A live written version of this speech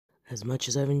As much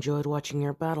as I've enjoyed watching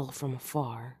your battle from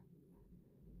afar,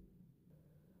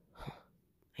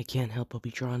 I can't help but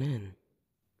be drawn in.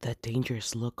 That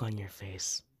dangerous look on your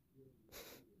face.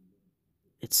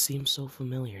 It seems so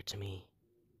familiar to me.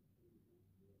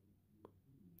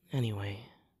 Anyway,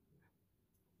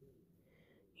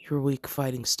 your weak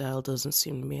fighting style doesn't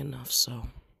seem to be enough, so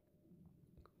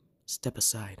step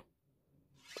aside.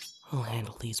 I'll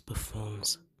handle these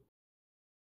buffoons.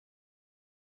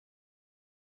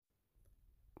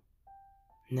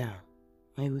 Now,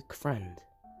 my weak friend,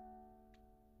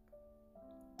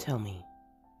 tell me,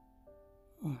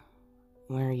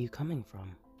 where are you coming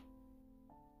from?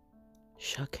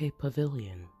 Shakkei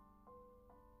Pavilion.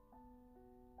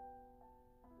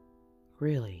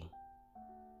 Really?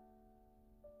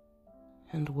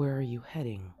 And where are you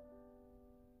heading?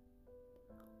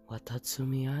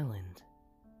 Watatsumi Island.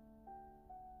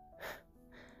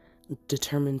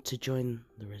 Determined to join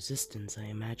the resistance, I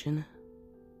imagine.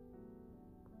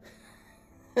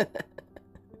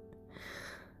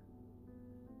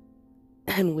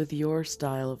 And with your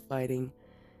style of fighting,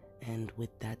 and with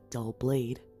that dull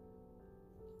blade,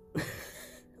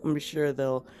 I'm sure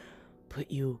they'll put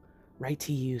you right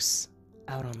to use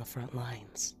out on the front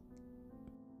lines.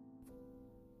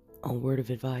 A word of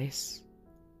advice.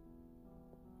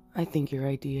 I think your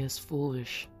idea is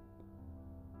foolish.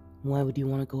 Why would you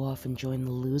want to go off and join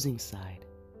the losing side?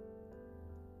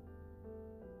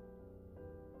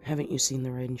 Haven't you seen the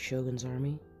Raiden Shogun's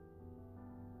army?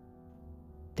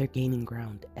 They're gaining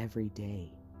ground every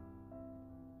day.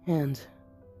 And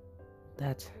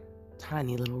that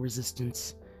tiny little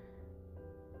resistance,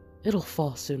 it'll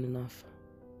fall soon enough.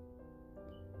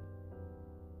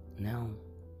 Now,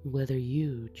 whether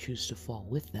you choose to fall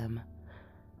with them,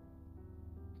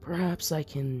 perhaps I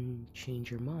can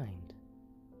change your mind.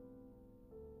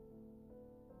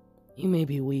 You may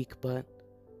be weak, but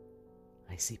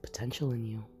I see potential in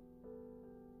you.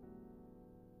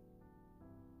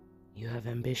 You have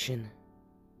ambition.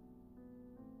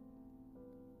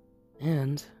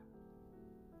 And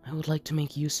I would like to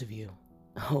make use of you.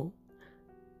 Oh?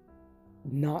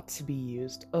 Not to be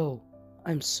used? Oh,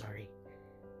 I'm sorry.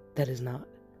 That is not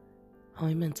how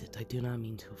I meant it. I do not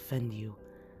mean to offend you.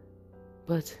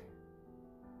 But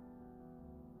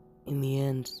in the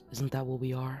end, isn't that what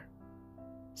we are?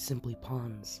 Simply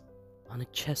pawns on a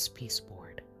chess piece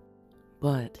board.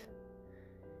 But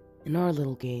in our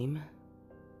little game,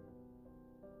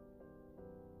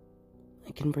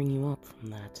 I can bring you up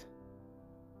from that.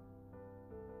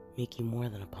 Make you more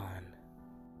than a pawn.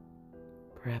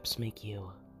 Perhaps make you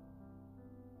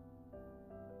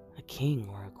a king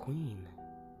or a queen.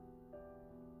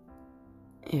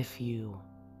 If you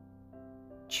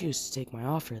choose to take my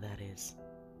offer, that is.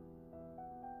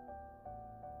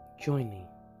 Join me.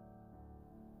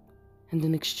 And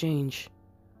in exchange,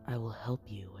 I will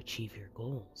help you achieve your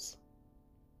goals.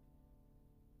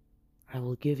 I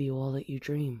will give you all that you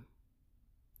dream.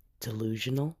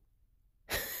 Delusional?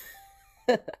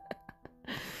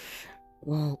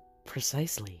 Well,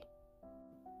 precisely.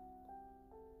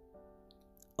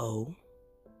 Oh?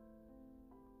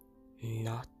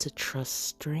 Not to trust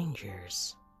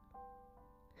strangers.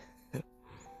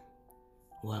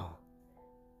 Well,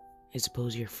 I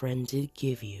suppose your friend did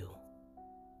give you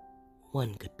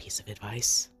one good piece of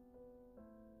advice.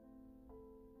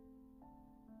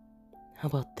 How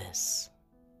about this?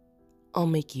 I'll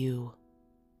make you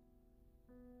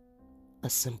a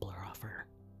simpler offer.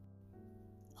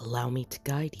 Allow me to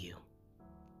guide you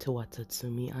to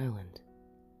Watatsumi Island.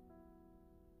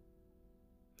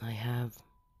 I have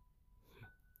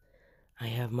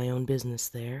my own business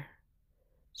there,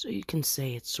 so you can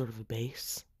say it's sort of a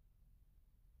base.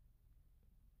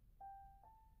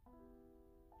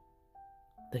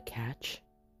 The catch?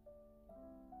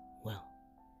 Well,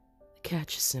 the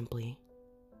catch is simply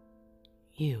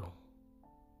you.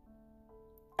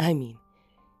 I mean,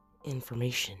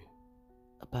 information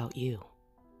about you.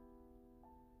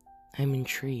 I'm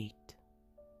intrigued.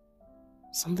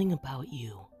 Something about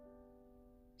you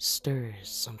stirs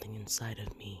something inside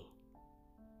of me.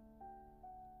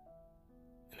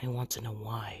 And I want to know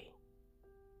why.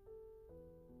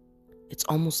 It's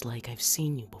almost like I've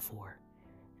seen you before,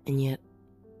 and yet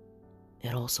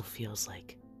it also feels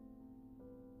like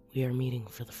we are meeting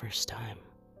for the first time.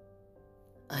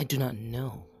 I do not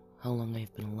know how long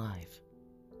I've been alive.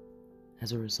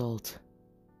 As a result,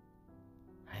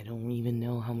 I don't even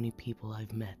know how many people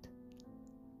I've met.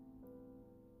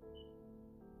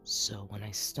 So when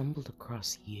I stumbled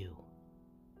across you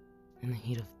in the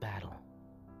heat of battle,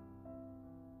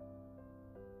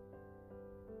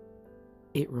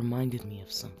 it reminded me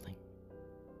of something,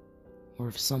 or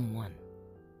of someone.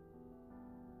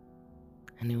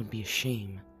 and it would be a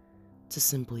shame to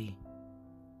simply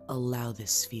allow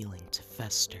this feeling to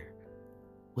fester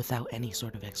without any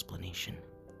sort of explanation.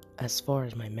 As far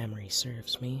as my memory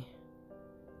serves me,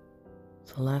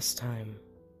 the last time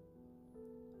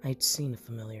I'd seen a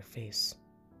familiar face,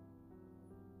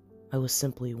 I was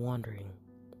simply wandering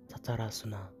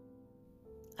Tatarasuna.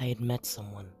 I had met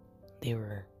someone. They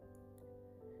were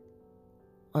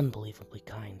unbelievably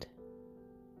kind,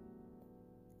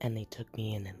 and they took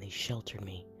me in and they sheltered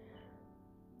me,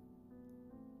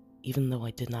 even though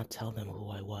I did not tell them who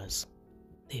I was.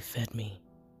 They fed me,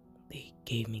 they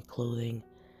gave me clothing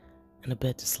and a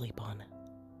bed to sleep on,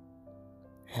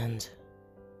 and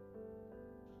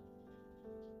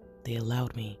they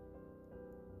allowed me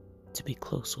to be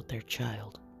close with their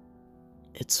child.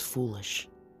 It's foolish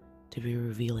to be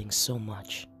revealing so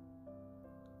much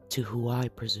to who I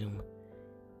presume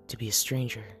to be a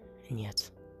stranger, and yet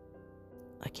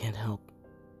I can't help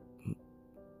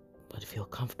but feel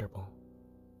comfortable.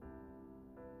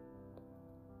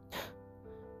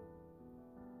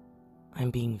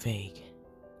 I'm being vague.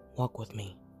 Walk with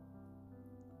me.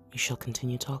 We shall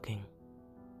continue talking.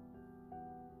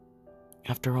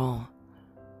 After all,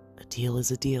 a deal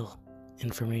is a deal.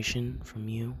 Information from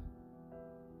you,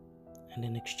 and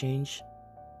in exchange,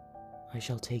 I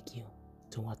shall take you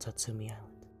to Watatsumi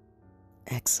Island.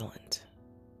 Excellent.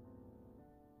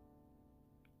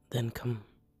 Then come,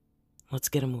 let's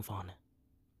get a move on.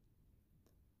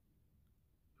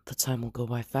 The time will go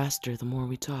by faster the more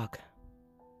we talk.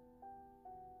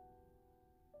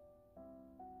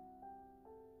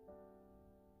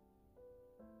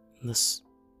 This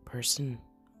person,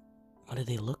 what do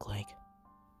they look like?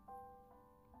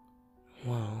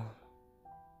 Well,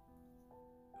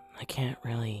 I can't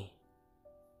really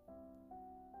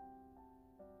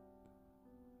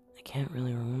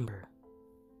remember.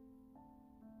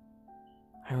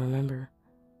 I remember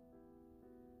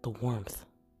the warmth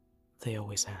they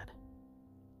always had.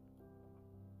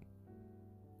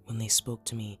 When they spoke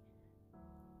to me,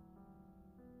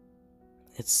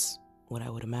 it's what I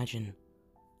would imagine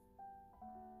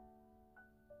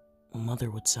a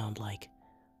mother would sound like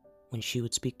when she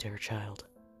would speak to her child.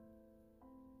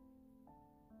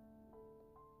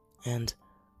 And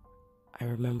I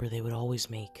remember they would always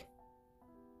make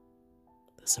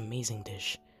this amazing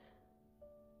dish.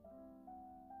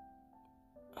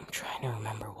 I'm trying to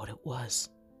remember what it was.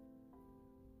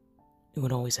 It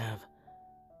would always have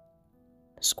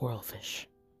squirrel fish,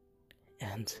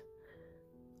 and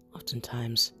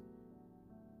oftentimes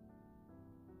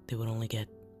they would only get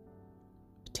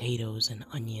potatoes and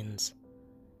onions,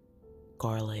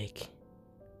 garlic,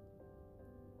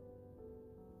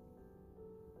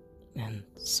 and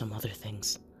some other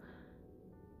things.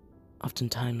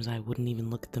 Oftentimes I wouldn't even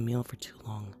look at the meal for too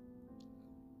long,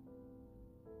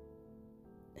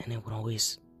 and it would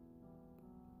always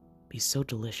be so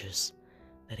delicious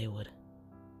that it would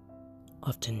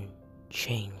often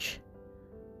change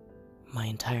my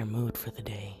entire mood for the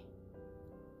day.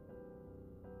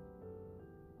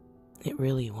 It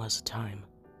really was a time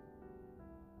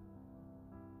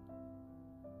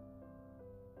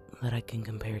that I can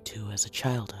compare to as a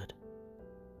childhood.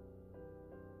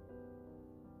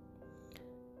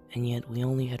 And yet we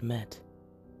only had met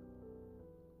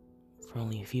for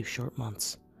only a few short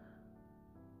months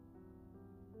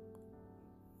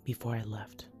before I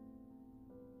left.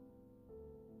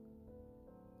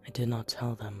 I did not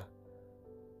tell them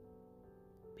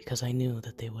because I knew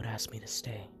that they would ask me to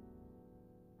stay.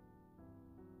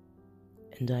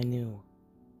 And I knew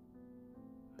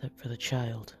that for the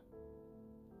child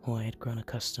who I had grown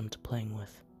accustomed to playing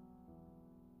with,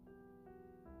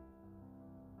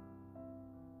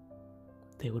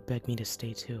 they would beg me to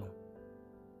stay too.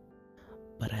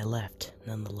 But I left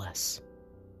nonetheless.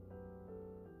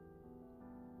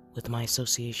 With my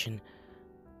association,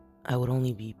 I would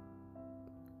only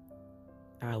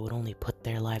put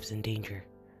their lives in danger,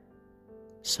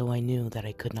 so I knew that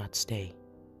I could not stay.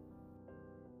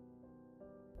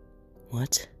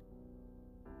 What?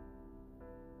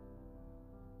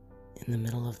 In the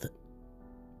middle of the...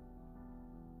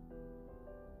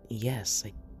 Yes,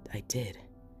 I did.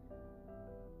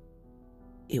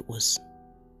 It was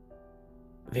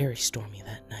very stormy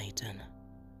that night, and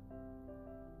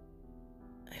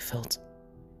I felt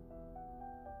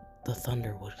the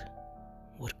thunder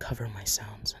would cover my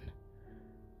sounds, and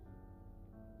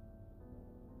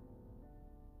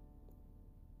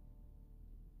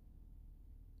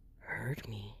hurt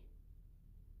me.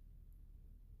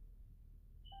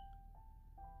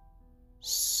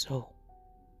 So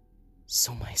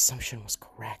my assumption was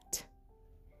correct.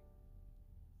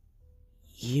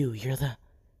 You're the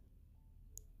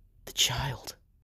the child.